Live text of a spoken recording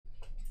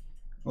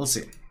We'll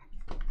see.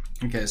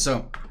 Okay,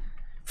 so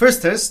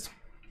first test.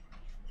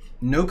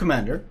 No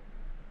commander.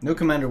 No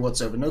commander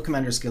whatsoever. No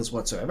commander skills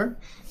whatsoever.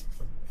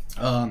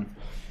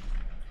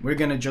 We're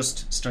gonna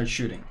just start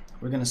shooting.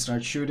 We're gonna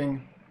start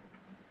shooting.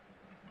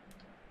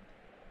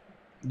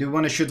 Do you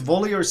want to shoot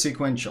volley or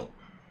sequential?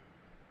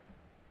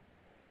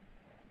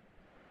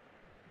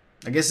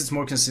 I guess it's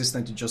more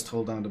consistent to just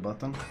hold down the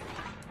button.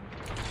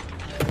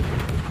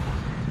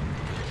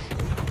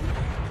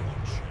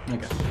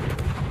 Okay.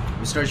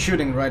 We start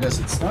shooting right as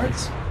it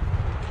starts.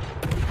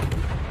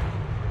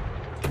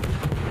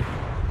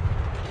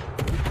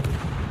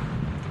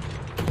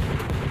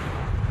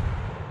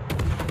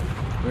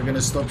 We're gonna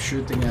stop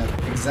shooting at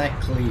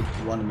exactly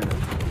 1 minute.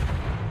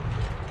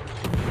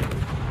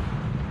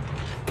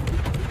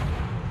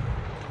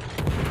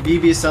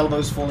 BB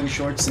salvos falling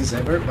short since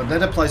ever, but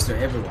that applies to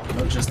everyone,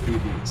 not just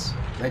BBs.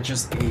 That's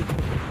just aiming.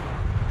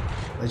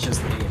 That's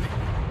just aiming.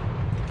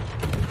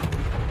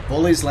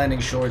 Volleys landing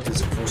short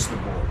is across the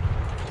board.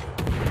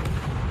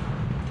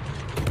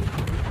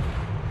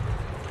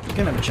 You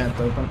can have a chat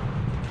open. I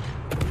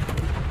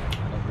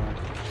don't mind.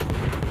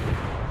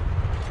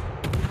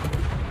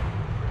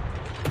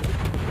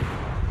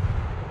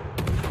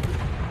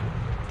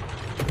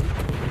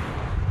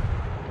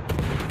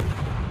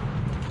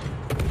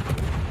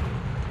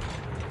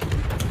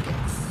 Okay,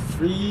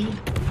 3,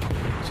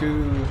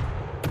 2,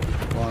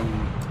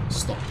 1,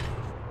 stop.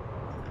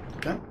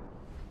 Okay.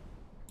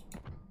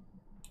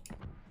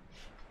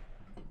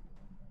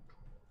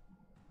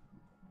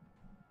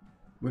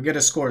 We get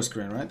a score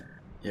screen, right?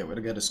 Yeah,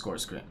 we'll get a score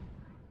screen.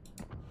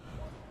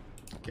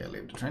 Okay,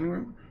 leave the training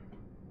room.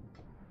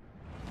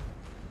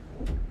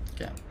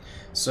 Okay,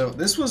 so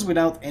this was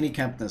without any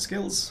captain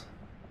skills.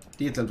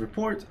 Detailed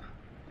report.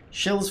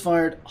 Shells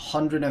fired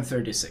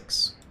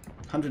 136.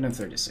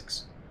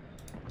 136.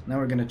 Now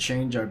we're gonna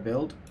change our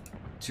build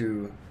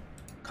to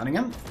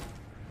Cunningham,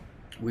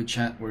 which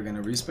we're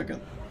gonna respec it.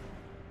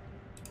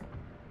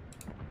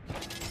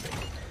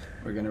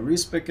 We're gonna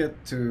respec it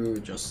to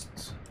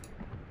just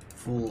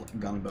full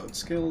gunboat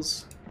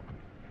skills.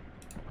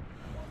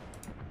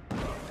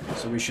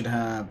 So we should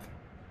have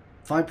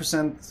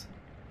 5%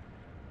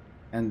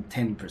 and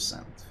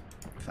 10%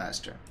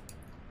 faster.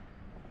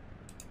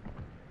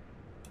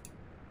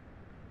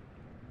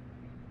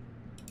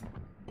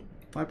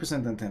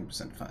 %5 and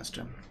 10%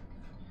 faster.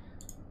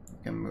 We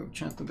can move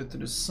chat a bit to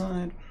the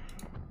side.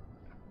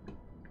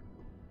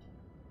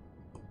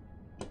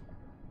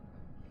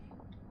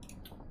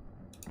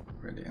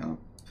 Ready up.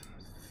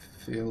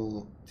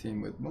 Fill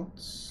team with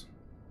bots.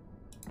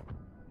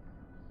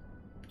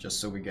 Just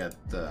so we get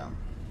the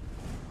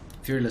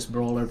Fearless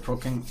Brawler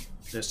proccing.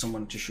 There's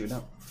someone to shoot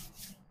up.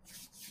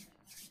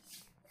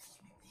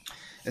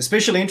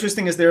 Especially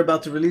interesting as they're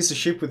about to release a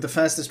ship with the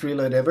fastest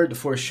reload ever, the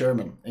Force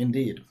Sherman.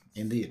 Indeed,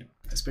 indeed.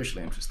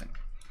 Especially interesting.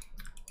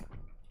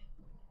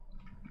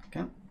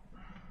 Okay.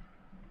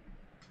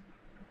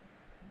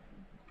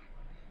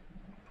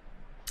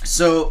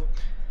 So,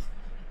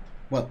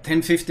 what,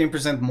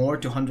 10-15% more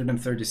to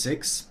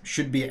 136?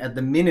 Should be at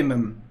the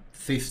minimum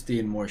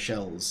 15 more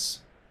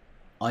shells.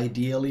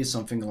 Ideally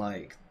something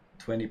like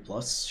 20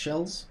 plus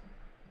shells.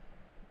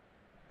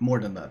 More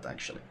than that,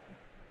 actually.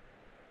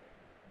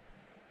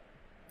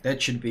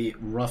 That should be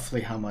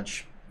roughly how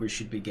much we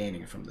should be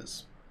gaining from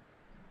this.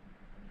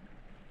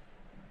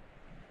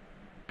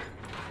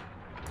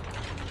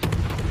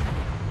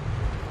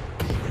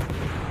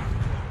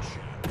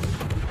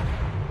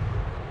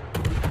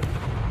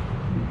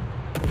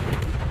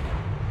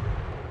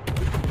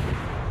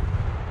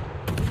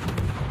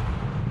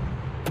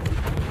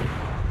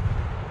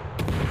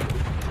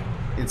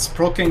 It's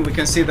proccing. We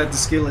can see that the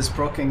skill is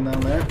proccing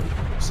down there,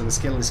 so the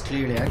skill is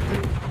clearly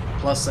active.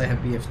 Plus I have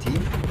BFT,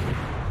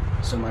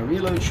 so my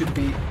reload should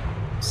be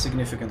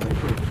significantly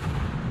improved.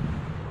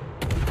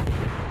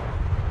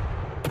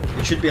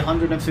 It should be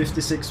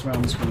 156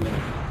 rounds per minute.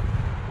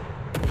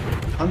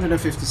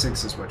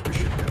 156 is what we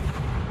should get.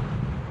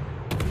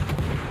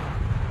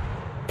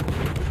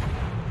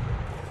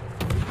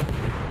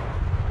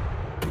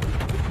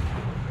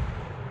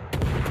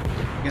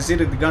 You can see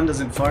that the gun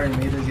doesn't fire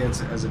immediately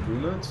as it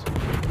reloads.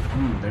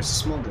 There's a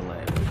small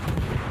delay,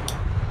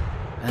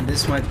 and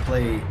this might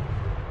play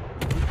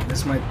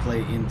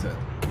into it.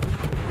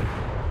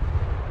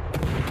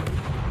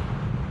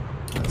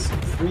 Let's see,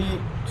 3,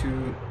 2,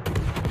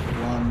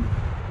 1.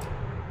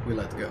 We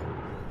let go.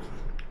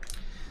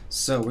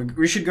 So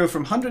we should go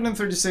from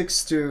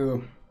 136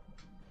 to,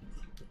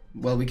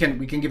 well, we can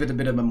give it a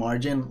bit of a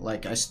margin.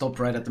 Like I stopped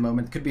right at the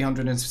moment. Could be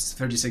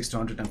 136 to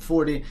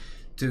 140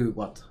 to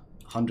what?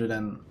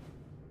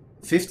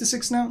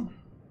 156 now?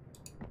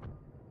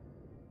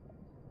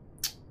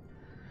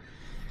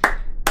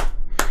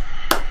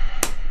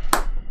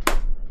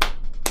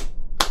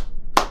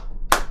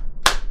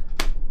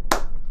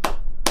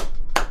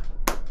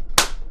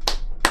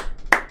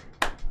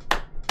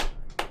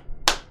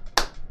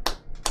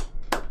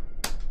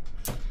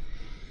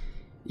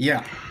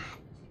 Yeah.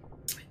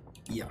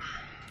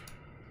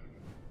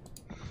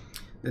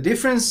 The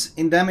difference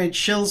in damage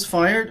shells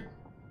fired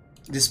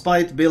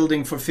despite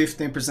building for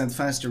 15%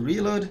 faster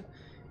reload,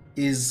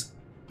 is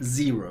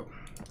 0.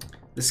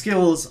 The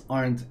skills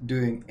aren't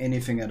doing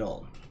anything at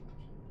all.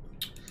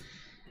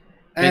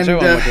 And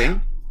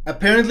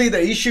apparently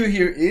the issue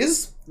here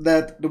is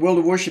that the World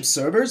of Warship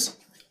servers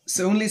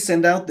only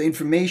send out the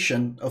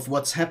information of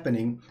what's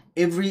happening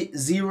every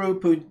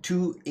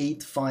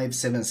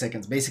 0.2857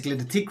 seconds. Basically,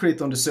 the tick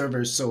rate on the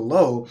server is so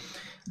low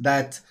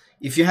that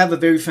if you have a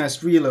very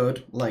fast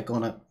reload, like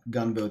on a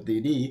gunboat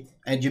DD,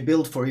 and you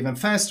build for even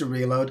faster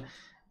reload,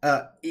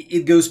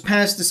 it goes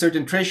past a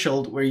certain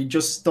threshold where you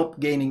just stop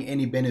gaining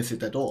any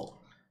benefit at all.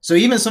 So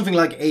even something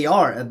like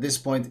AR at this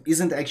point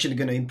isn't actually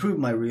going to improve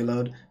my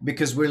reload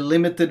because we're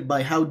limited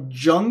by how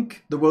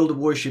junk the World of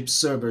Warships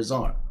servers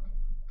are.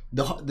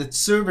 The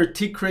server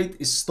tick rate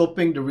is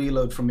stopping the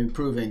reload from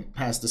improving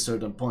past a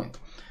certain point.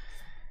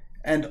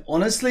 And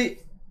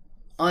honestly,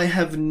 I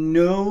have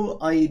no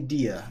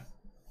idea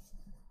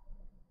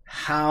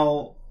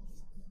how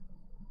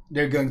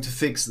they're going to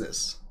fix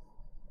this.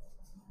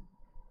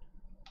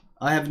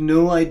 I have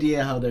no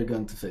idea how they're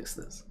going to fix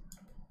this.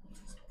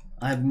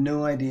 I have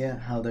no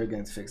idea how they're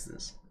going to fix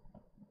this.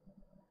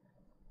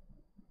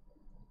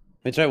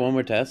 Let me try one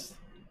more test,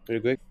 pretty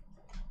quick.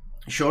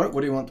 Sure,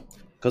 what do you want?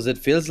 Because it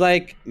feels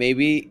like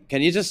maybe...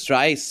 Can you just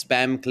try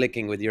spam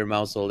clicking with your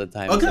mouse all the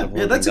time? Okay,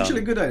 yeah, that's actually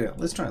a good idea.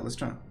 Let's try.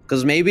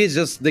 Because maybe it's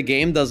just the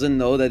game doesn't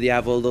know that you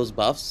have all those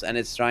buffs and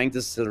it's trying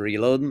to still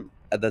reload.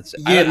 That's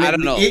I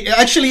don't know.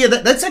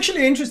 That's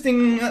actually an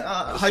interesting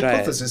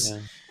hypothesis.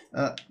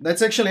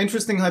 That's actually an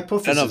interesting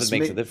hypothesis. I don't know if it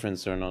makes a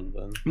difference or not.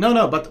 But...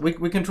 No, but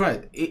we can try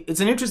it. It's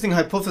an interesting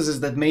hypothesis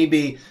that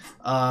maybe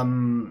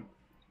the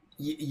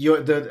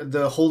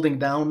holding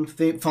down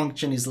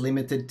function is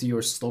limited to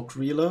your stock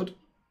reload.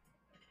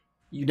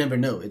 You never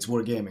know. It's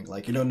wargaming.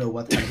 Like, you don't know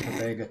what kind of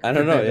Pepega. I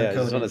don't know. Yeah, I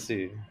just want to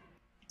see.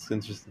 It's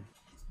interesting.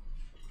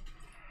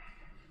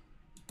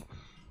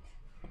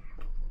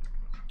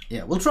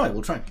 Yeah, we'll try.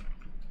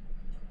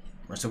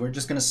 So we're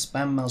just gonna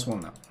spam mouse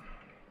 1 now.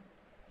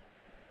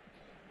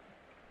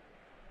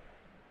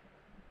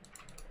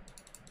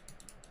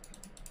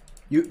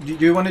 Do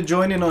you want to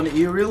join in on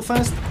E real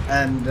fast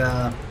and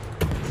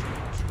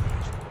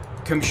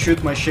come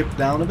shoot my ship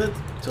down a bit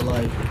to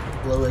like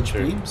low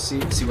HP?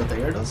 Sure. See what the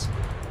air does.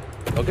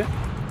 Okay.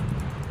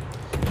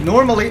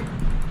 Normally,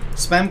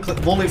 spam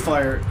volley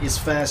fire is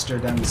faster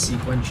than the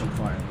sequential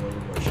fire in World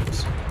of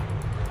Warships.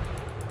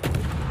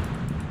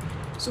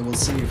 So we'll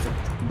see if it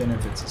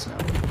benefits us now.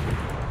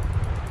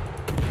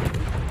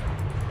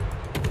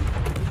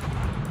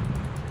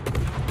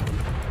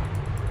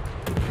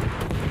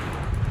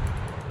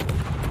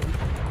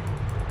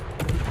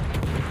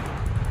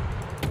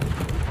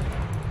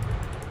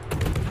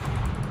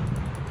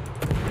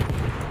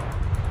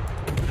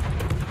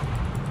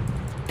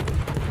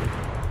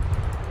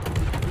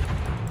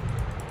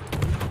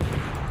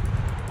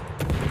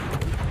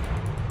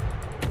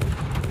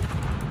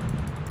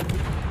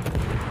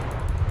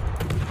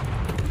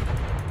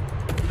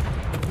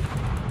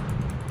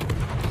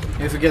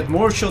 If we get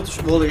more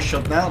volley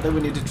shot now, then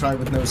we need to try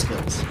with no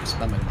skills.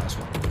 Spamming mouse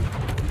 1.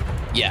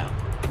 Yeah.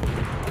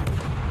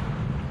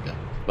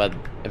 But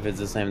if it's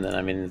the same, then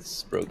I mean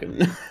it's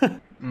broken.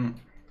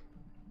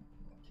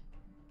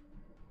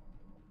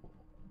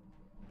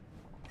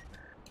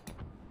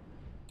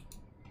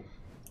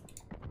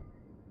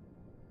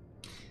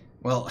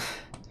 Well,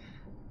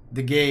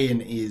 the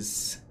gain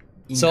is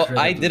so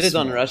I did it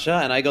small. on Russia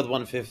and I got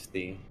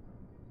 150.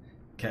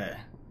 Okay.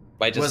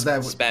 By just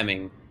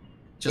spamming.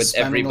 Just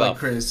with spamming every like buff.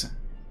 crazy.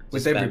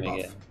 With Just every spamming, buff.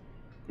 yeah.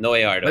 No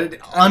AR though.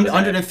 But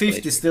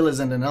 150 still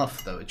isn't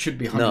enough though. It should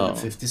be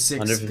 156. No,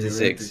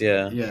 156,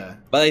 yeah. Yeah.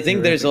 But I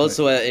think there's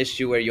also an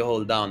issue where you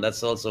hold down.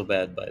 That's also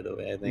bad, by the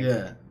way, I think.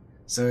 Yeah.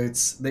 So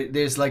it's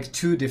there's like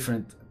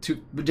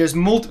there's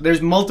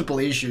multiple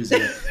issues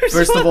here.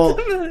 First of all,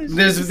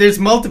 there's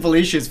multiple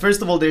issues.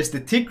 First of all, there's the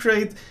tick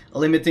rate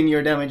limiting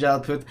your damage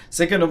output.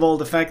 Second of all,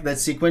 the fact that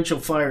sequential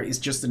fire is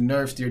just a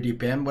nerf to your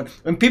DPM.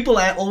 When people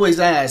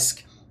always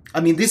ask, I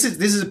mean, this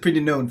is a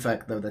pretty known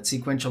fact though, that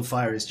sequential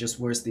fire is just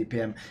worse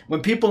DPM.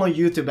 When people on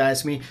YouTube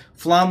ask me,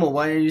 Flamu,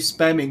 why are you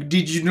spamming?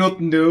 Did you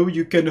not know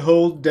you can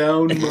hold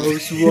down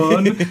mouse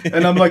 1?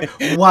 And I'm like,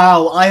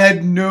 wow, I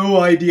had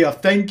no idea.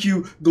 Thank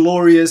you,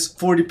 glorious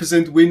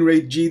 40% win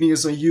rate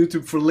genius on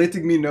YouTube, for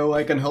letting me know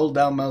I can hold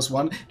down mouse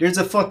 1. There's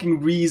a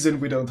fucking reason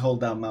we don't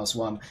hold down mouse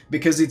 1,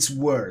 because it's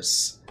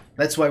worse.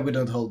 That's why we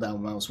don't hold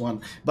down mouse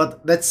 1.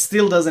 But that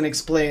still doesn't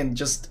explain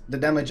just the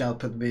damage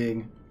output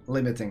being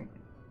limiting.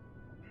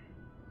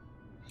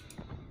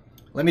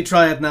 Let me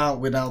try it now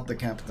without the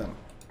captain.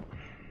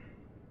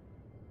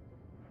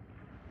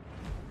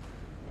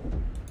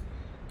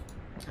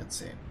 Let's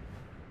see.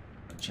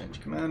 Change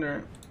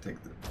commander. Take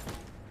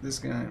this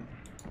guy.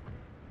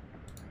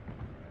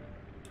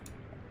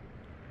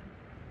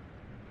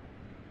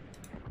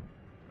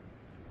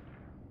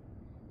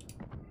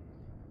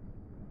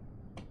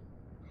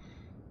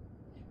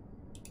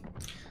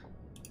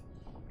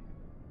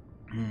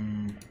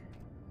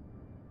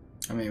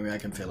 I mean, I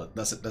can feel it.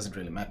 Doesn't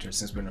really matter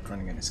since we're not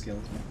running any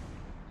skills.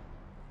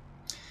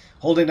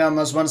 Holding down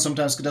mouse 1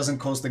 sometimes doesn't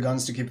cause the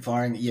guns to keep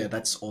firing. Yeah,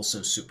 that's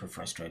also super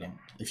frustrating.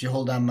 If you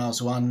hold down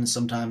mouse 1,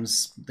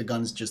 sometimes the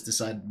guns just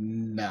decide,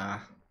 nah,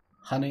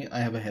 honey, I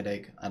have a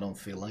headache. I don't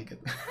feel like it.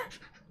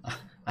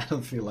 I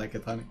don't feel like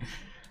it, honey.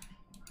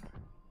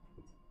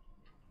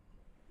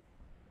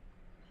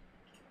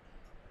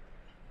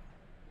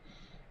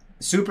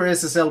 Super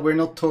SSL, we're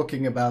not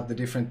talking about the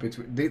difference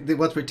between...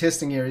 what we're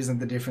testing here isn't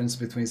the difference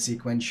between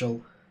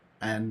sequential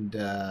and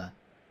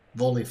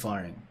volley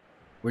firing.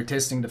 We're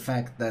testing the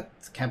fact that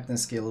captain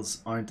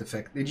skills aren't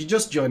effective. Did you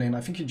just join in?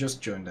 I think you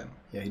just joined in.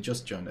 Yeah, he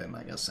just joined in,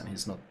 I guess, and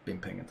he's not been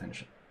paying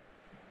attention.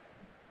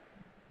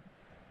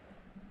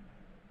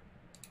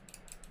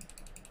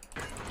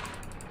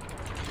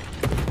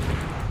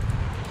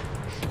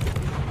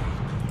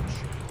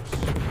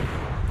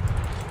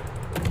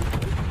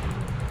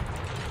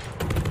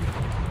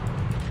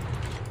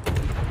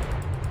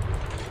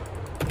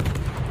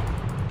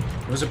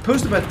 There was a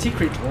post about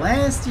T-Crit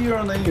last year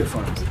on the EU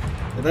forums,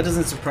 but that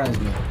doesn't surprise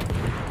me.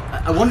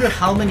 I wonder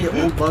how many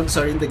old bugs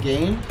are in the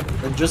game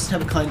that just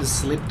have kind of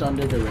slipped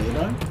under the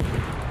radar.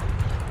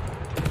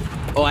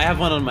 Oh, I have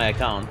one on my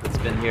account. It's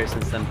been here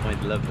since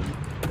 10.11.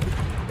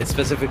 It's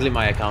specifically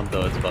my account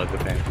though, it's bugged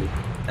apparently.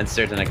 And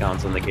certain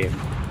accounts on the game.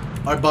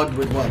 Are bugged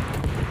with what?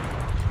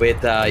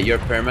 With your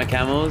perma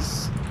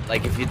camos.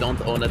 Like if you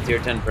don't own a tier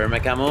 10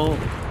 perma camo,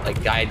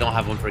 like I don't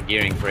have one for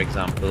gearing for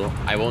example,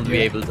 I won't be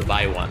able to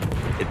buy one.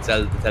 It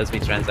tells me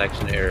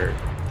transaction error.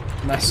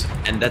 Nice.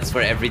 And that's for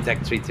every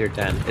Tech 3 tier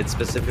 10. It's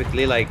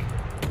specifically like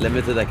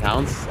limited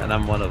accounts and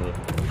I'm one of them.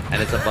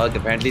 And it's a bug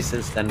apparently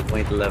since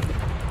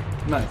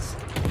 10.11. Nice.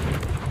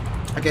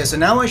 Okay, so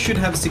now I should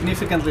have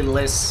significantly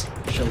less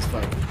shells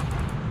fired.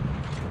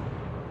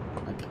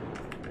 Okay.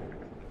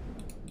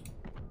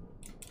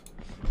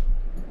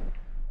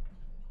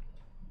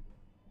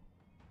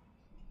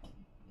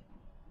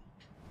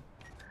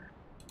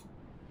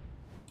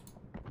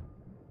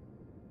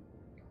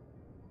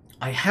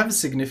 I have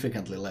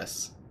significantly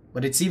less,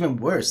 but it's even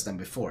worse than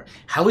before.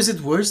 How is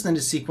it worse than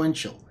the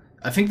sequential?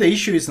 I think the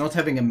issue is not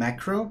having a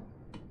macro.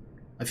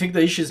 I think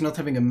the issue is not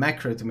having a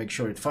macro to make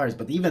sure it fires,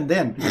 but even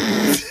then,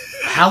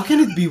 how can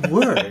it be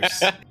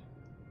worse?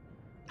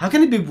 How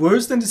can it be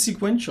worse than the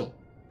sequential?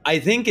 I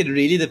think it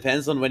really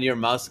depends on when your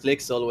mouse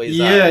clicks always.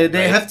 Yeah,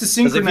 they have to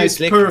synchronize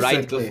if you click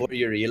perfectly. Right before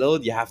you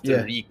reload, you have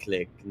to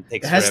re-click.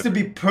 It has to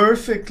be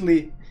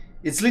perfectly...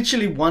 It's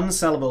literally one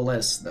salvo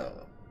less,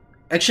 though.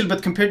 Actually,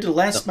 but compared to the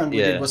last one we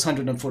did was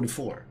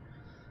 144.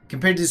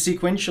 Compared to the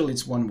sequential,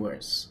 it's one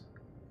worse.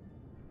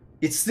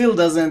 It still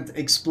doesn't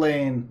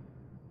explain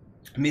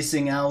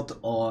missing out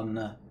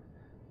on...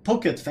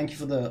 Pocket, thank you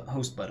for the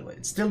host, by the way.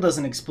 It still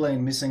doesn't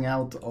explain missing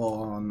out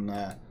on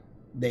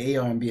the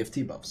AR and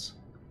BFT buffs.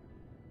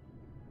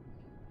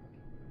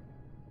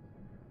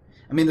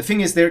 I mean, the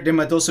thing is, there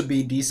might also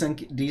be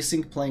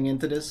desync playing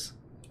into this.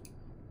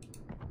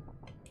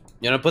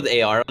 You wanna put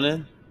AR on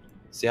it?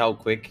 See how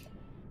quick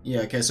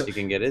okay, so you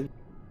can get it?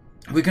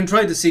 We can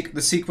try the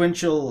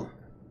sequential...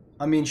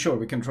 I mean, sure,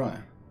 we can try.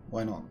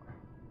 Why not?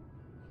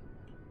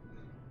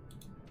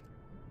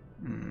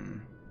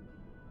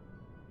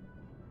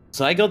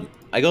 So I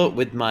got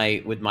with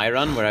my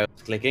run where I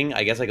was clicking.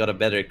 I guess I got a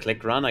better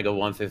click run. I got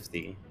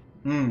 150.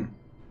 I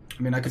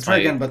mean, I could try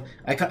again, but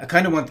I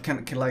kind of want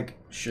can like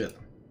shit.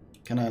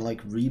 Can I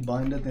like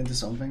rebind it into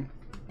something?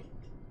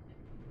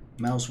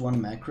 Mouse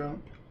 1 macro.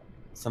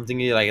 Something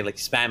you like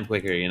spam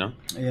quicker, you know?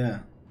 Yeah.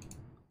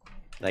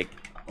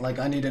 Like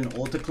I need an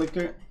auto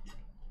clicker.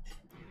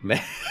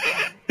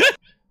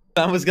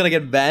 I was gonna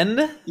get banned.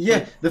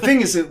 Yeah, the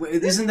thing is,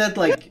 isn't that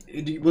like,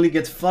 will you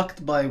get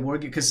fucked by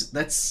working? Because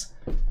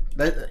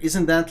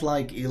isn't that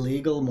like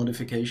illegal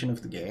modification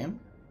of the game?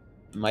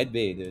 Might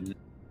be, dude.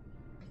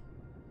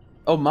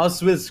 Oh,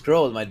 mouse with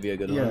scroll might be a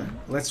good one. Yeah,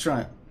 let's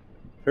try.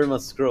 Perma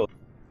scroll.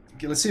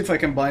 Okay, let's see if I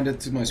can bind it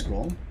to my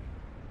scroll.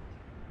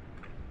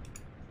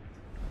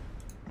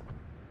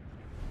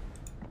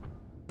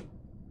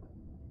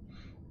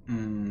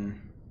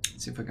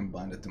 Let's see if I can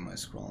bind it to my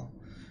scroll.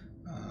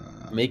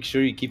 Make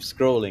sure you keep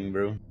scrolling,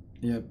 bro.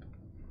 Yep,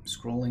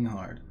 scrolling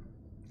hard.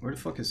 Where the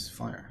fuck is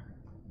fire?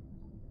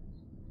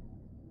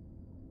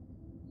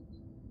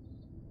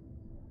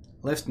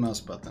 Left mouse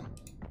button.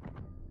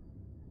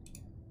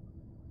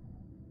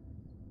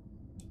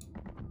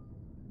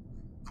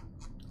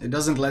 It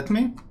doesn't let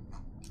me?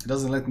 It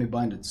doesn't let me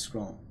bind it to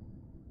scroll.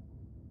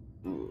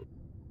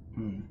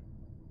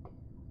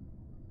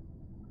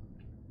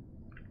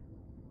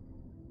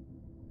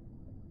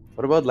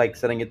 What about like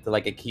setting it to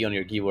like a key on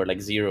your keyboard,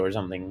 like 0 or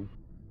something?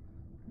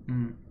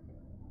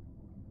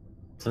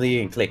 Something you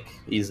can click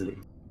easily.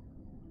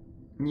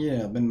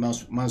 Yeah, but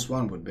mouse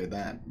 1 would be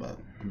that, but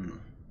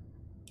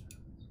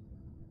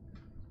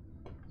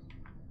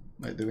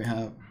Wait, do we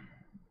have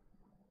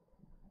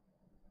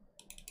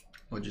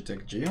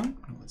Logitech Geo?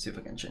 Let's see if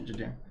I can change it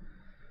here.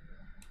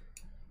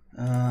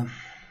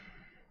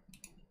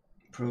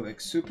 Pro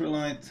X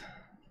Superlight.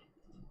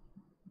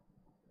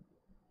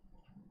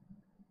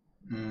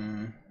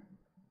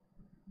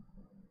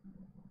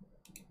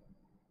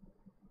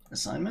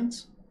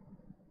 Assignments?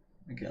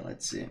 Okay,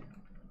 let's see.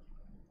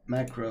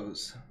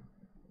 Macros.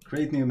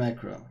 Create new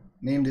macro.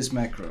 Name this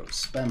macro.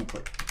 Spam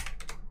click.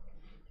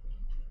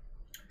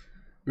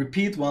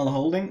 Repeat while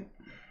holding.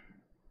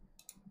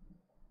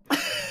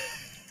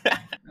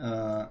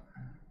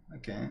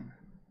 Okay.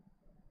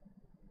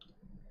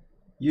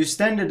 Use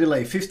standard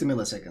delay 50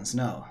 milliseconds.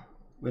 No,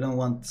 we don't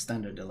want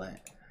standard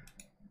delay.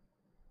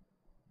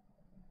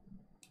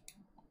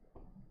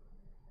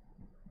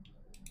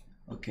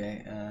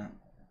 Okay.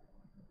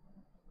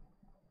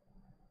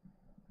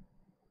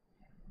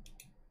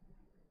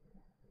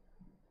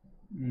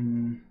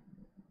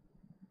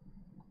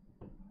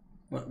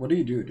 What do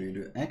you do? Do you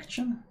do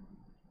action?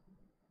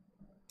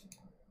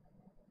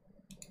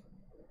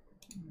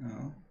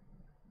 No.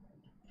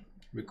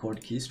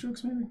 Record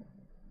keystrokes maybe?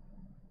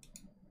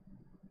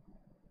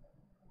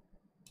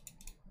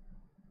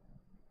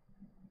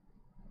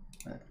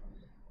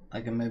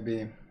 I can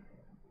maybe...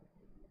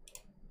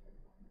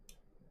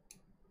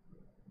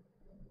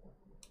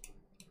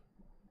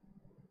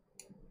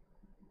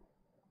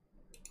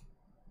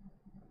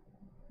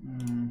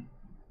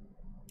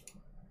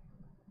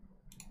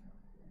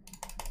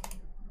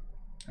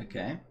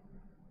 Okay.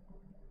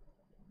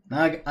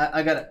 Now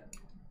I got it.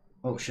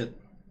 Oh shit.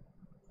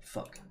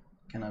 Fuck.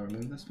 Can I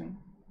remove this thing?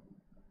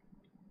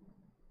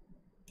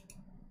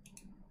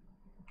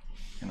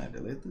 Can I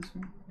delete this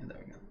one? Yeah, there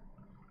we go.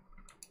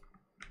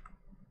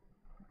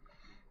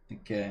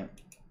 Okay.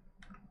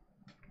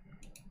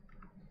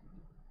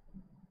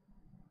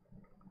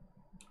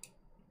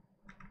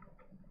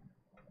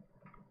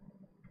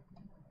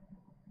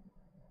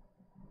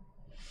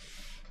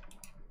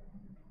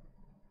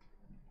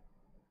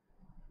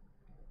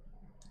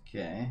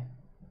 Okay.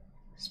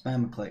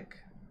 Spam click.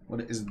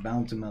 What is it,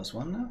 bound to mouse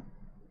 1 now?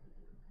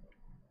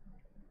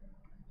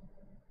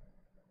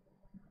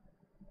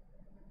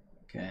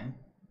 Okay.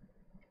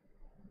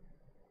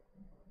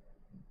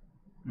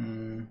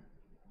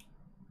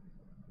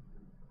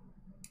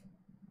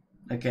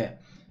 Okay.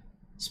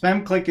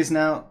 Spam click is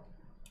now...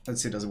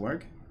 Let's see, does it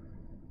work?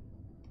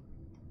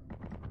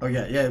 Oh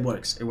yeah, it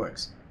works. It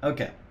works.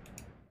 Okay.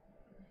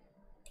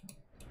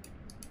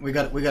 We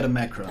got a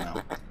macro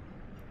now.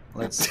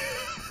 Let's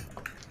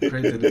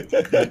create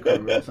the macro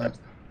real fast.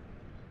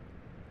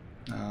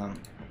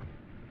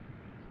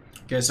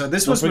 Okay, so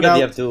this was without...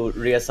 You have to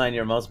reassign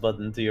your mouse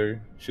button to your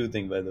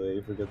shooting, by the way.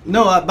 You forgot.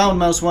 No, I bound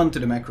mouse 1 to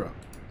the macro.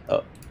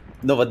 Oh.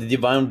 No, but did you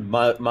bound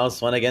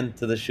mouse 1 again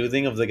to the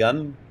shooting of the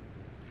gun?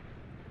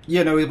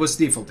 Yeah, no, it was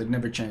default. It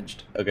never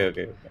changed. Okay.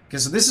 Okay,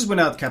 so this is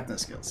without captain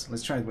skills.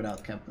 Let's try it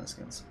without captain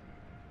skills.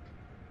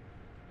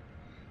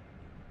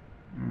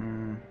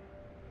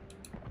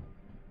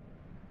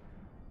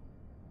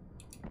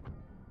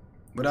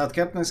 Without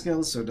captain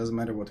skills, so it doesn't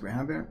matter what we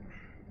have here.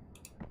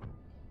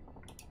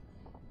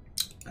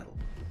 Battle.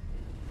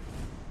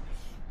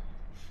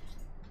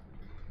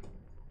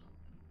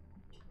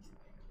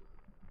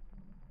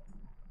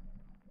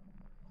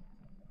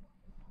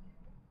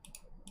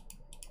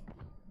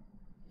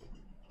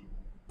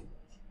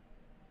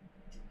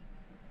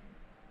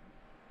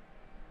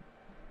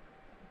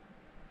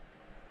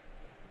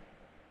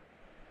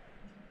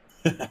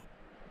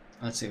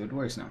 Let's see if it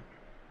works now.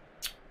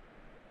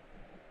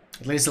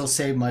 At least I'll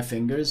save my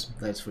fingers,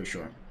 that's for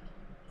sure.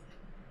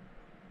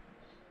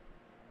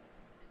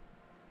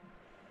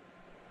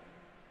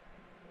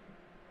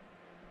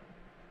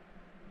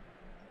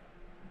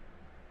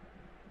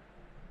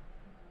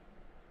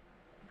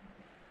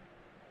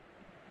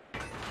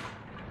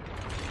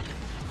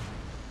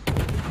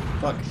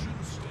 Fuck.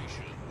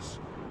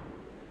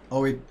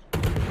 Oh, it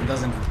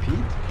doesn't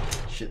repeat?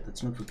 Shit,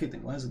 it's not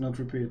repeating. Why is it not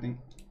repeating?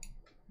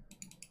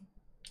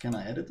 Can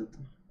I edit it?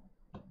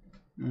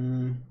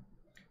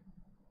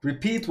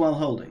 Repeat while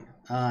holding.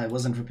 Ah, it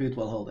wasn't repeat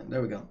while holding.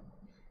 There we go.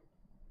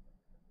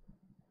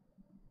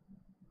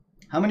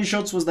 How many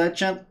shots was that,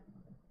 chat?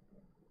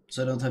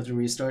 So I don't have to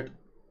restart.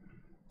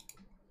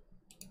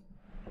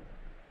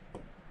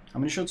 How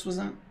many shots was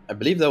that? I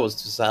believe that was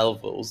 2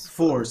 salvos.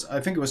 4. I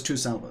think it was 2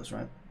 salvos,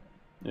 right?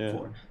 Yeah.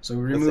 4. So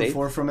we removed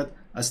 4 from it.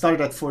 I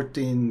started at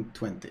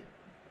 1420.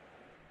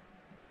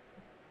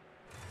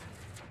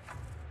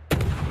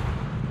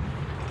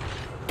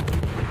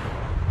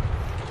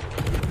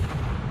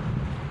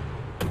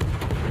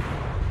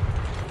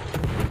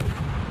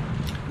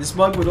 This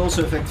bug would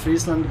also affect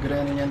Friesland,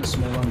 Groningen,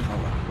 Småland,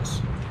 Halland.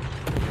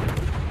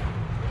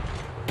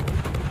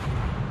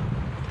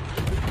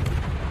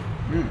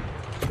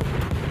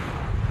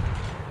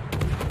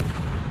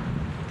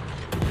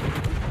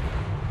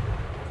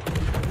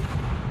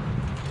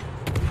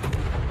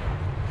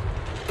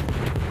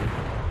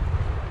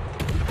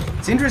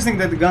 It's interesting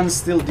that the gun's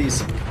still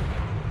decent.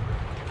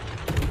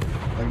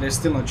 Like, they're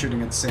still not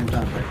shooting at the same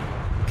time. Like,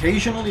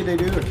 occasionally they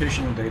do,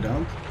 occasionally they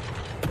don't.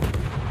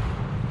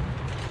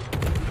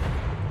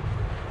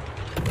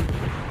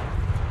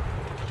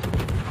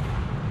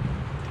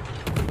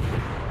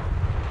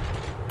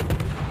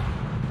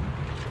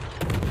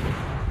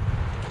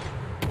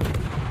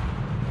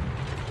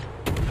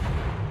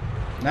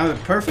 Now they're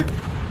perfect.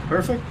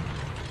 Perfect.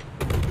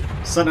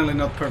 Suddenly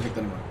not perfect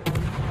anymore.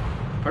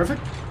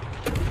 Perfect.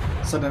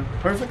 Sudden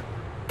perfect?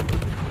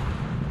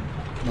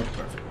 Not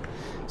perfect.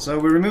 So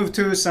we remove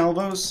 2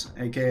 salvos,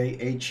 aka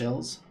 8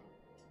 shells.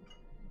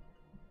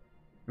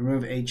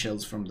 Remove 8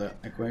 shells from the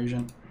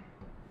equation.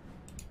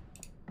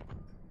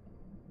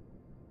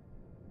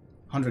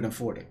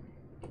 140.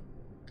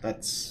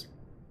 That's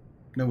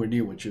nowhere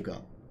near what you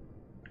got.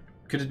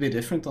 Could it be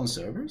different on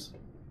servers?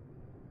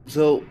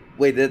 So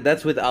wait,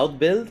 that's without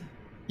build?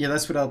 Yeah,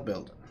 that's without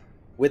build.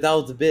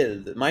 Without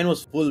build. Mine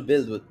was full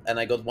build and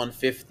I got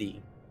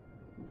 150.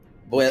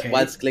 Okay.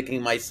 Whilst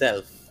clicking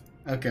myself.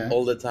 Okay.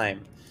 All the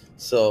time.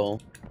 So,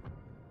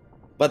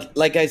 but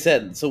like I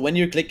said, so when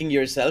you're clicking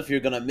yourself, you're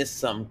gonna miss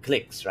some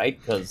clicks, right?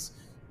 Because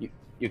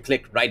you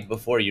click right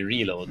before you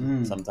reload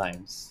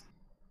sometimes.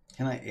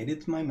 Can I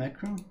edit my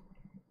macro?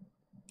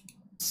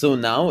 So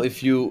now,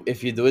 if you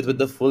do it with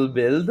the full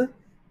build,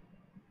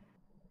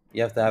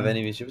 you have to have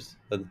any issues.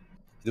 But if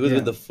you do it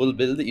with the full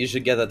build, you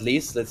should get at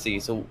least, let's see,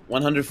 so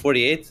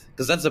 148,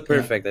 because that's a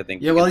perfect, I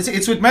think. Yeah, well,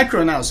 it's with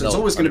macro now, so it's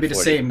always going to be the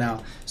 140. same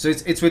now. So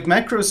it's with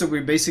macro, so we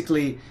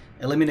basically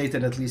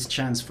eliminated at least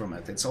chance from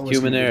it. It's always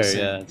human gonna error, be the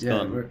same. yeah, it's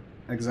gone.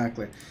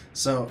 Exactly.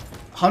 So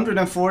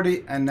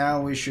 140, and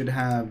now we should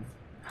have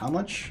how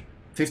much?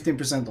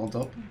 15% on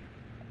top.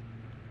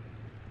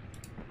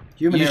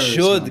 Human You error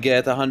should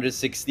get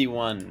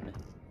 161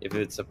 if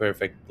it's a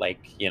perfect,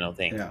 like,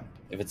 thing. Yeah.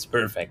 If it's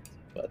perfect,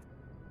 but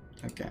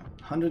okay,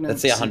 161.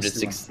 let's say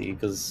 160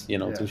 because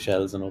 2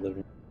 shells and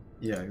whatever.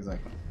 Yeah,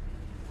 exactly.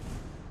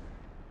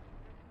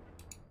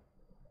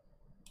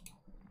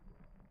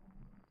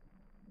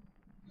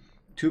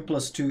 Two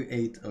plus 2,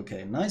 8.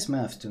 Okay, nice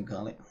math,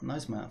 Tunkali.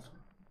 Nice math.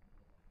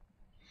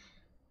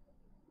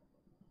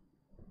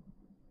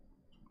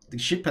 The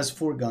ship has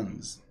 4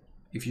 guns.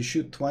 If you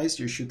shoot twice,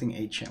 you're shooting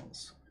 8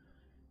 shells.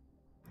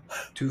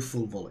 2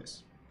 full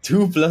volleys.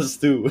 2 plus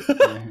 2.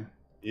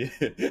 Yeah.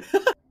 Yeah.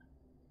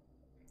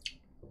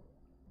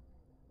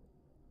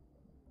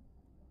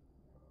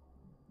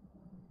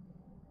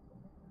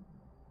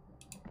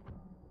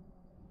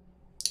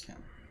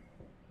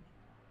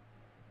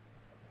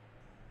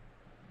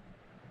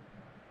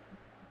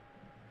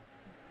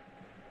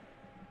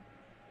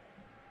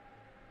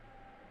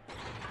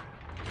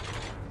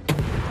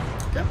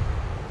 Okay.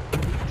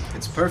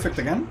 It's perfect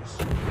again.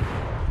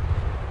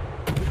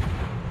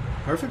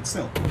 Perfect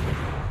still.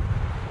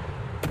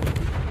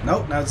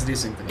 Nope, now it's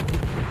desynced again.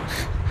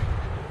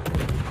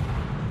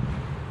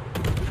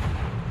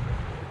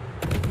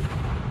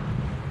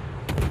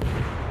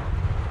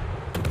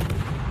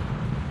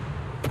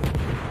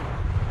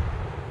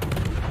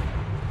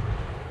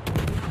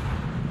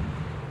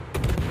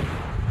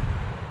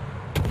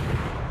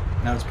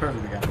 Now it's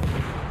perfect again.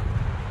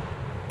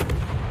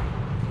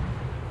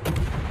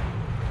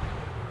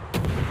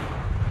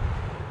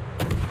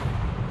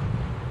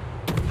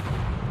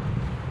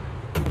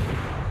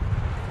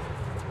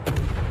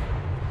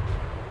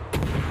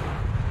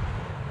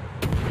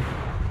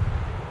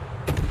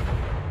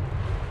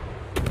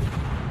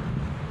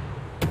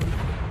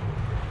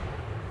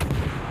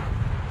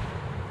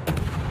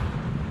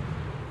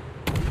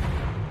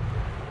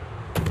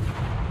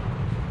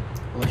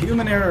 Well,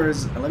 human error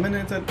is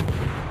eliminated.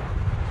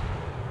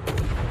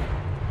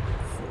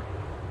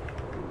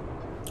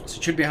 So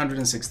it should be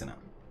 160 now.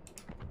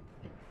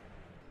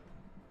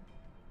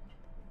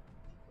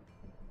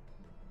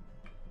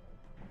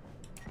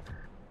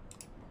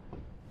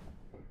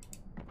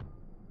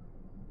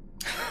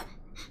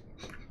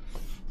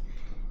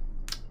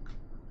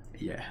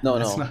 Yeah. No,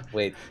 not...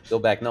 wait, go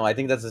back. No, I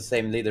think that's the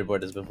same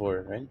leaderboard as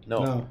before, right?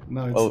 No.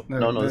 No,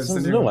 No, that's this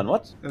is the a new one.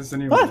 What? That's the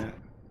new What? one. Yeah.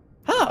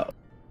 How?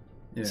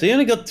 Yeah. So you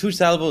only got 2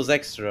 salvos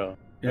extra,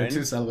 Yeah, right?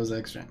 2 salvos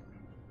extra.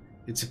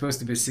 It's supposed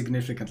to be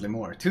significantly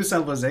more. 2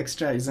 salvos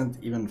extra isn't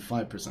even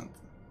 5%.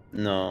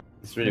 No,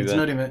 it's really It's good.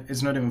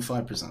 not even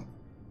 5%.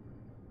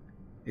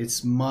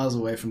 It's miles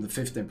away from the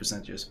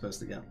 15% you're supposed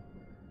to get.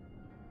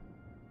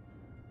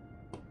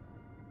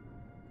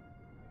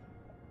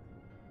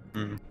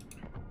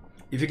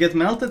 If you get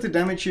melted to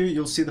damage you,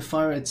 you'll see the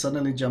fire rate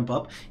suddenly jump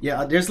up.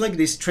 Yeah, there's like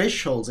these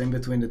thresholds in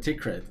between the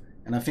tick rate,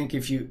 and I think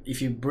if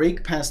you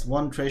break past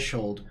one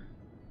threshold,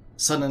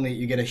 suddenly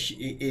you get it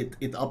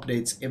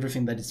updates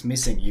everything that it's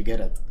missing. You get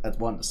it at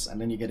once,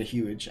 and then you get a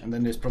huge. And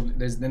then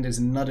there's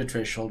another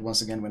threshold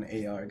once again when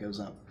AR goes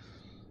up.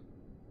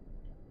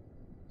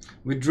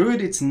 With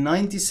Druid, it's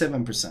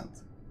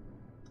 97%.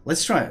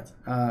 Let's try it.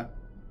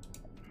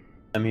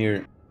 I'm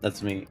here.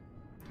 That's me.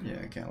 Yeah,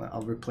 okay.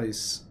 I'll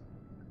replace.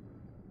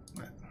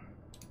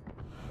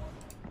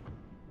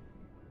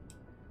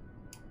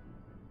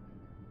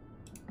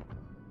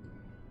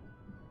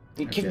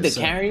 You kick the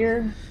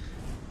carrier?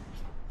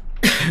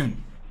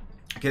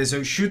 Okay,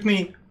 so shoot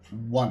me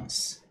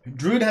once.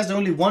 Druid has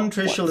only one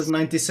threshold at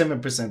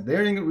 97%.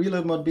 There in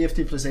reload mode,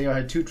 BFT plus AR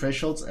had 2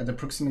 thresholds at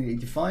approximately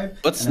 85.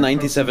 What's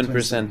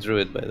 97%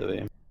 Druid, by the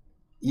way?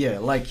 Yeah,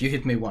 like you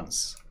hit me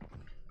once.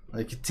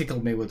 Like you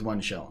tickled me with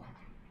 1 shell.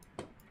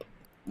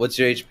 What's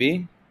your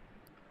HP?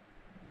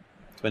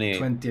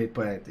 28.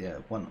 28.8, yeah,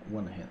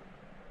 one hit.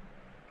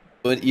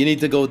 But you need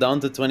to go down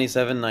to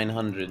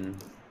 27,900.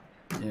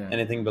 Yeah.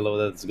 Anything below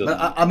that's good.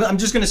 But I'm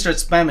just gonna start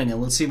spamming, and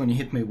we'll see when you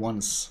hit me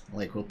once.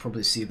 Like, we'll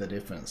probably see the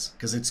difference,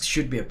 because it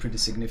should be a pretty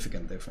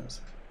significant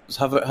difference. Just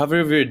hover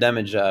over your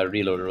damage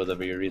reload or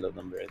whatever your reload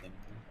number, I think.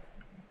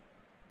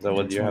 Is that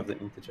what you have the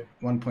integer?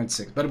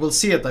 1.6. But we'll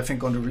see it, I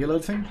think, on the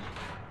reload thing.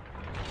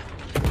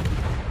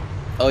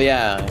 Oh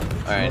yeah.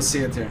 All right. We'll see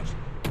it here.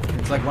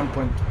 It's like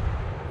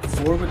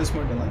 1.4 with a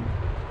smart delay.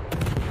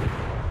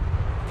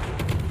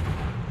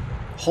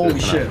 Holy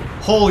shit!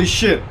 Holy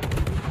shit!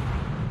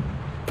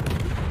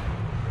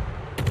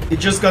 It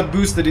just got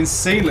boosted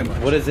insanely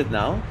much. What is it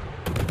now?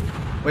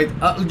 Wait,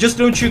 just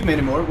don't shoot me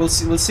anymore. We'll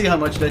see how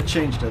much that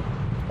changed it.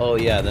 Oh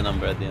yeah, the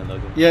number at the end.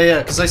 Okay. Yeah,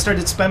 because I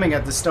started spamming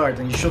at the start,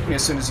 and you shot me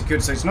as soon as you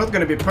could. So it's not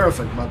gonna be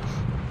perfect, but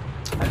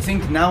I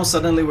think now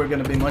suddenly we're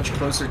gonna be much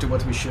closer to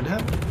what we should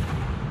have.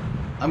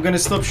 I'm gonna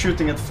stop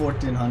shooting at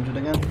 1400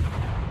 again.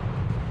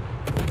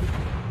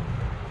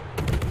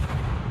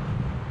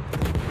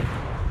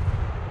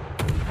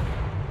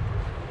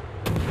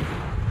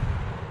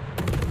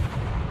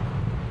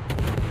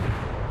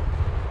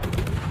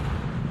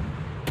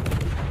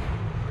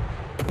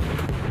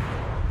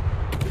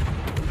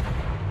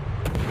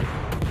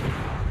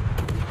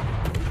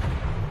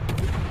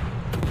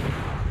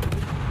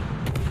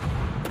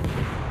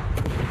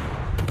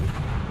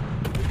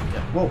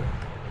 Whoa.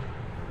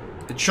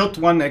 It shot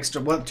one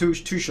extra, two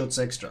shots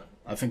extra.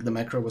 I think the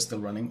macro was still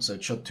running, so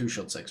it shot 2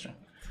 shots extra.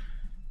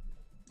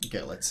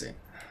 Okay, let's see.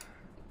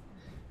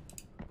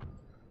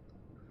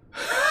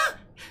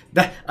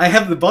 I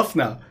have the buff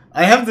now.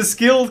 I have the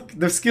skill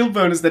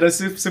bonus that I'm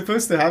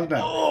supposed to have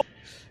now.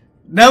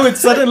 Now it's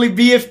suddenly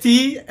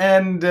BFT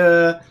and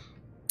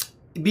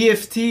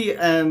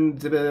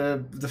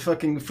the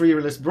fucking free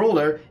release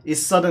brawler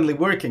is suddenly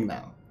working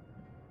now.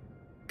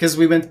 Because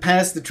we went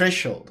past the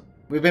threshold.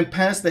 We went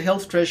past the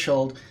health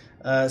threshold,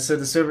 so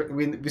the server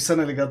we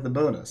suddenly got the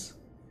bonus.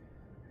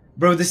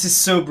 Bro, this is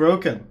so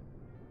broken.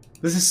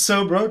 This is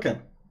so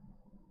broken.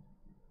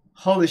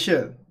 Holy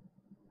shit.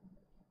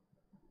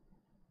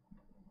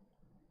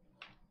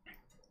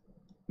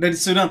 That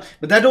is so dumb.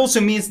 But that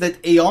also means that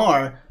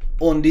AR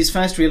on these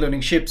fast reloading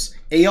ships,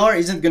 AR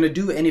isn't gonna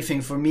do anything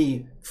for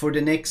me for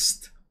the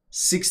next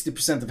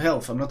 60% of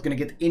health. I'm not gonna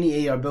get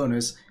any AR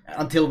bonus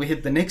until we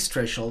hit the next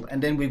threshold,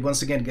 and then we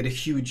once again get a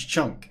huge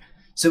chunk.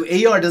 So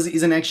AR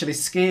isn't actually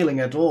scaling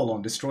at all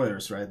on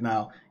destroyers right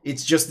now.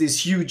 It's just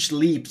these huge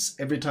leaps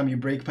every time you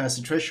break past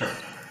the threshold.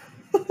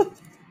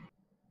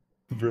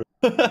 Bro.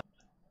 The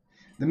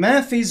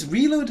math is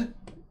reload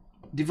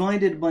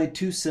divided by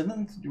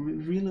 2/7.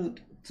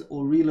 Reload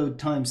or reload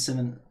times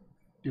 7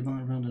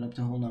 divided rounded up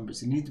to whole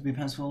numbers. It needs to be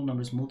past whole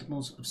numbers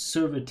multiples of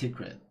server tick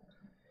rate.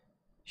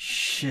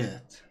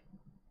 Shit.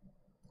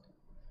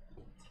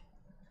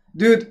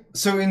 Dude,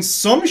 so in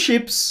some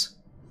ships,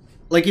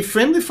 like if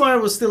friendly fire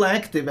was still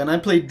active and I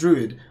played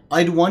druid,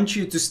 I'd want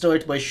you to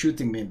start by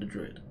shooting me in the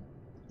druid.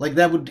 Like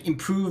that would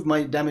improve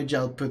my damage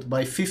output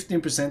by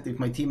 15% if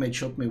my teammate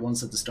shot me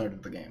once at the start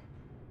of the game.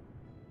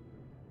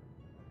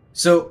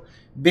 So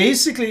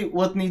basically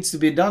what needs to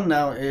be done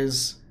now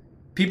is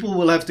people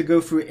will have to go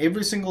through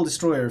every single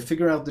destroyer,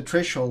 figure out the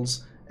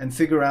thresholds, and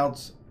figure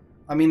out...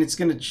 I mean, it's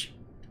gonna...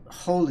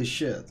 Holy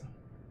shit.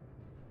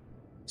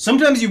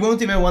 Sometimes you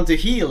won't even want to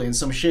heal in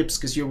some ships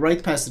because you're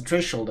right past the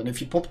threshold, and if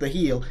you pop the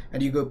heal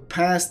and you go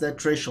past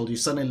that threshold, you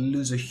suddenly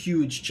lose a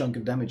huge chunk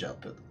of damage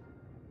output.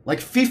 Like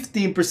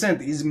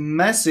 15% is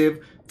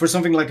massive for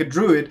something like a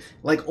druid.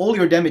 Like all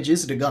your damage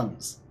is the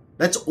guns.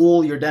 That's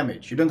all your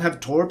damage. You don't have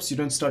torps, you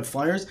don't start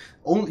fires.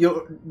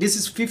 This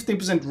is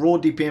 15% raw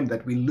DPM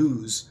that we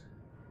lose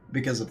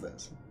because of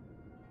this.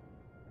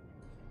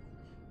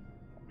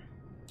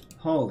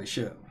 Holy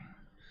shit.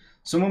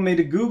 Someone made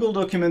a Google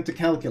document to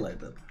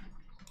calculate it.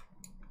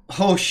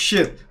 Oh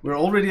shit, we're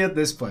already at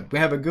this point. We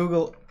have a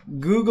Google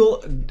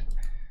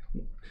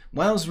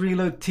Wow's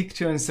reload tick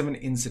 207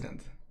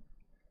 incident.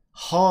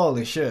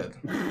 Holy shit.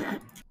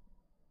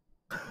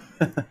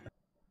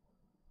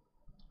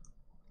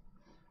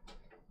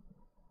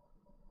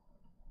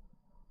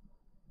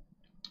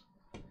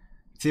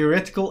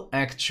 Theoretical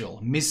actual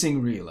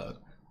missing reload.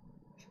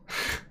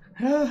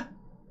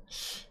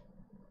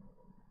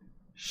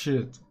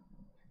 Shit.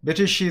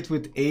 Better shit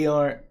with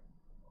AR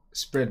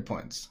spread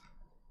points.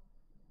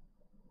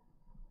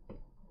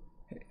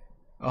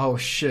 Oh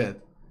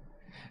shit.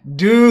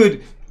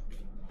 Dude!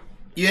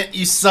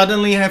 You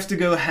suddenly have to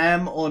go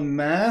ham on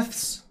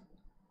maths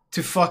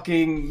to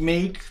fucking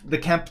make the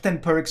captain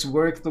perks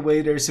work the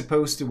way they're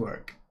supposed to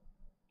work.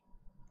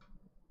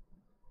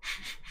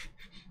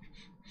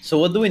 So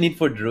what do we need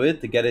for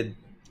druid to get it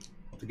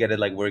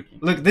like working?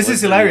 Look, this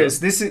is hilarious.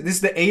 This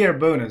is the AR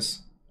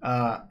bonus.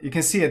 You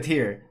can see it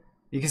here.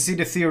 You can see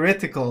the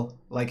theoretical,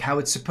 like how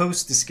it's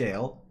supposed to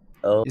scale.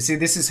 Oh. You see,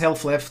 this is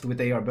health left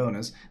with AR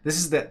bonus. This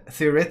is the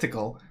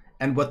theoretical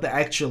and what the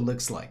actual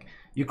looks like.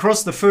 You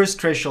cross the first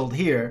threshold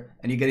here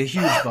and you get a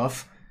huge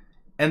buff,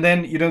 and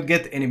then you don't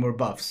get any more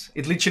buffs.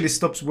 It literally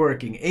stops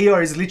working.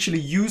 AR is literally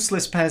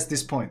useless past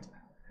this point.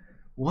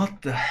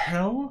 What the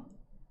hell?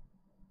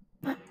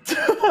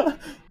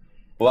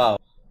 Wow.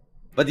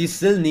 But you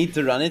still need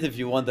to run it if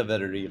you want a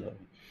better reload.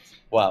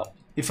 Wow.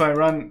 If I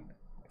run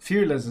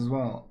Fearless as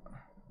well,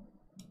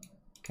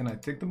 can I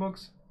tick the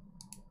box?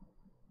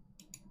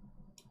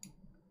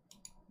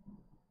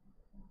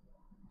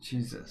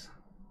 Jesus.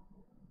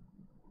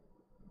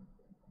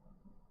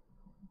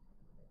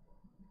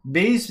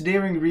 Base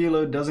daring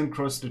reload doesn't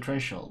cross the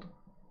threshold.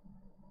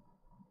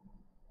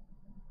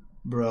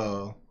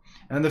 Bro.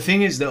 And the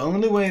thing is, the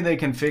only way they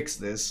can fix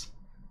this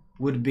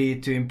would be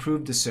to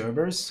improve the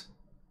servers.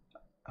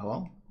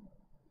 Hello?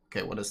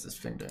 Okay, what is this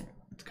thing doing?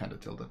 It's kind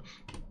of tilted.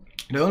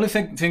 The only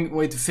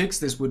way to fix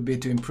this would be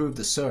to improve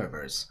the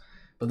servers.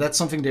 But that's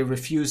something they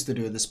refuse to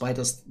do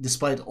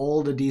despite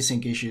all the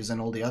desync issues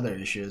and all the other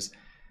issues.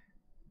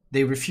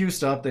 They refuse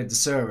to update the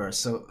servers.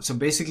 So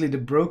basically the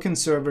broken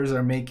servers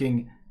are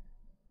making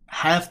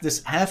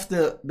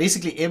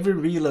basically every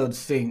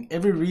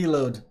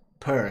reload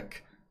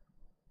perk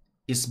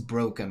is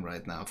broken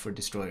right now for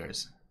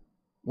destroyers.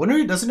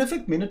 Wonder, does it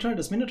affect Minotaur?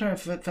 Does Minotaur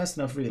have fast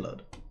enough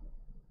reload?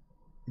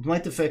 It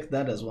might affect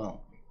that as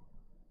well.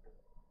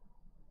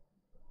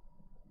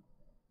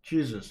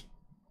 Jesus.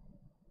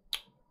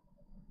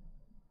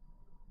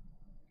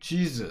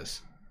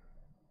 Jesus.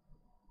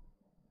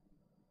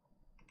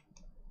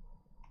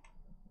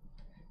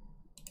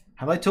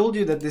 Have I told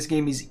you that this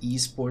game is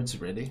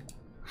esports ready?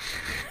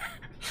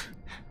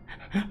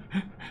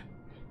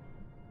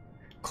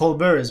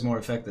 Colbert is more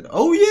affected.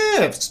 Oh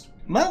yeah!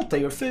 Malta,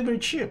 your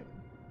favorite ship.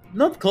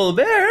 Not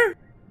Colbert!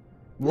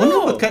 Wonder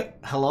No. what kind...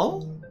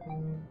 Hello?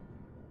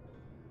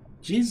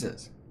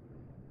 Jesus.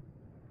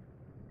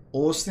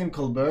 Austin,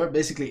 Colbert,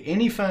 basically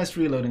any fast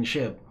reloading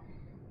ship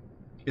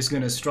is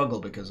gonna struggle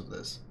because of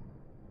this.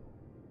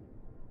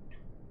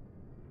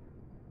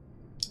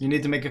 You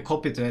need to make a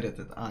copy to edit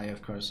it. Ah, yeah,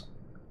 of course.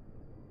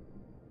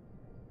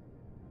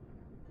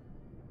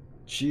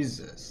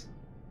 Jesus.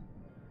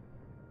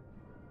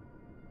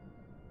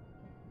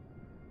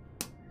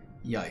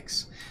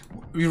 Yikes.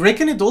 You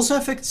reckon it also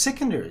affects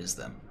secondaries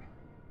then?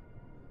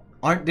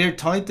 Aren't they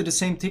tied to the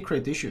same tick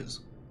rate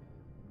issues?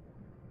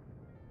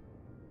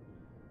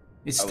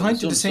 It's tied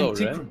to the same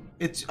tick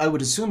rate. I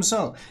would assume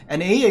so.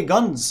 And AA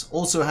guns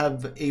also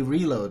have a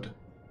reload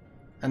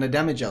and a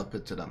damage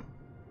output to them.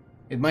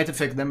 It might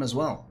affect them as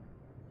well.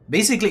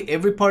 Basically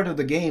every part of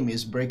the game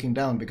is breaking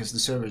down because the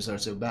servers are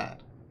so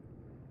bad.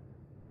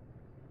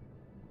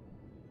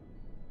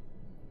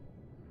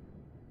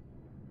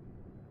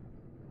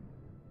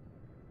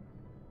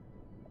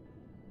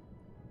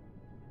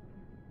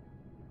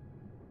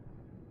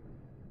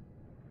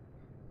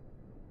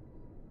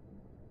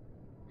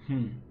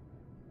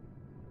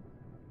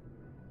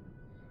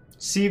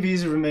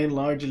 CVs remain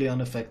largely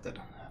unaffected.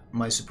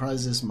 My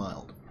surprise is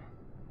mild.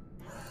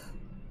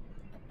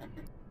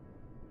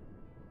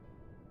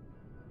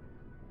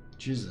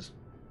 Jesus.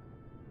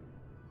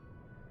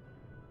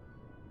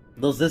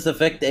 Does this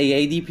affect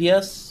AA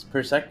DPS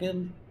per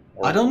second?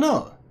 Or... I don't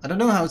know. I don't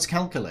know how it's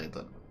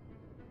calculated.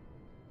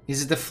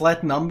 Is it a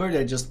flat number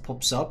that just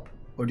pops up?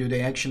 Or do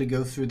they actually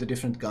go through the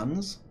different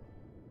guns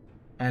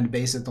and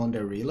base it on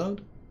their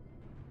reload?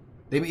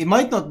 It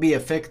might not be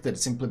affected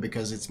simply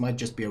because it might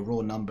just be a raw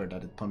number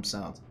that it pumps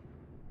out.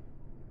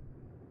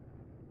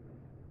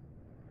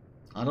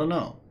 I don't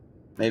know.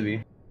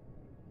 Maybe.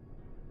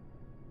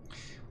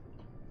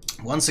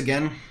 Once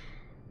again,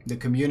 the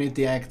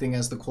community acting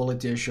as the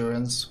quality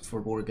assurance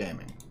for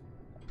wargaming.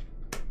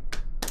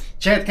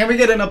 Chat, can we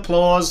get an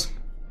applause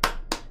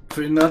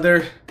for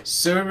another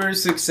server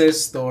success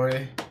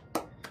story?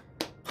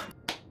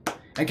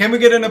 And can we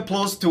get an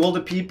applause to all the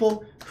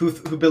people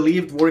who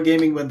believed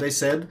wargaming when they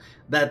said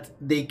that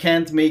they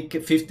can't make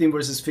 15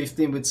 versus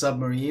 15 with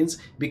submarines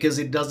because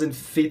it doesn't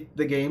fit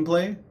the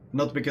gameplay?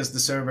 Not because the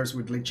servers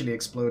would literally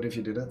explode if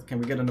you did it. Can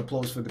we get an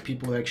applause for the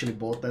people who actually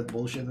bought that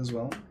bullshit as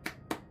well?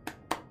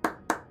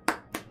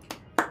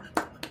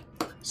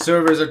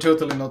 Servers are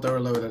totally not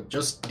overloaded,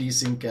 just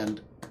desync and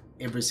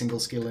every single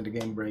skill in the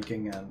game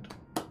breaking and...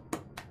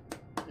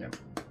 yeah.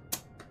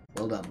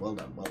 Well done, well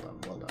done, well done,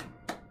 well done.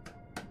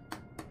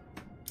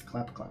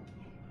 Clap, clap.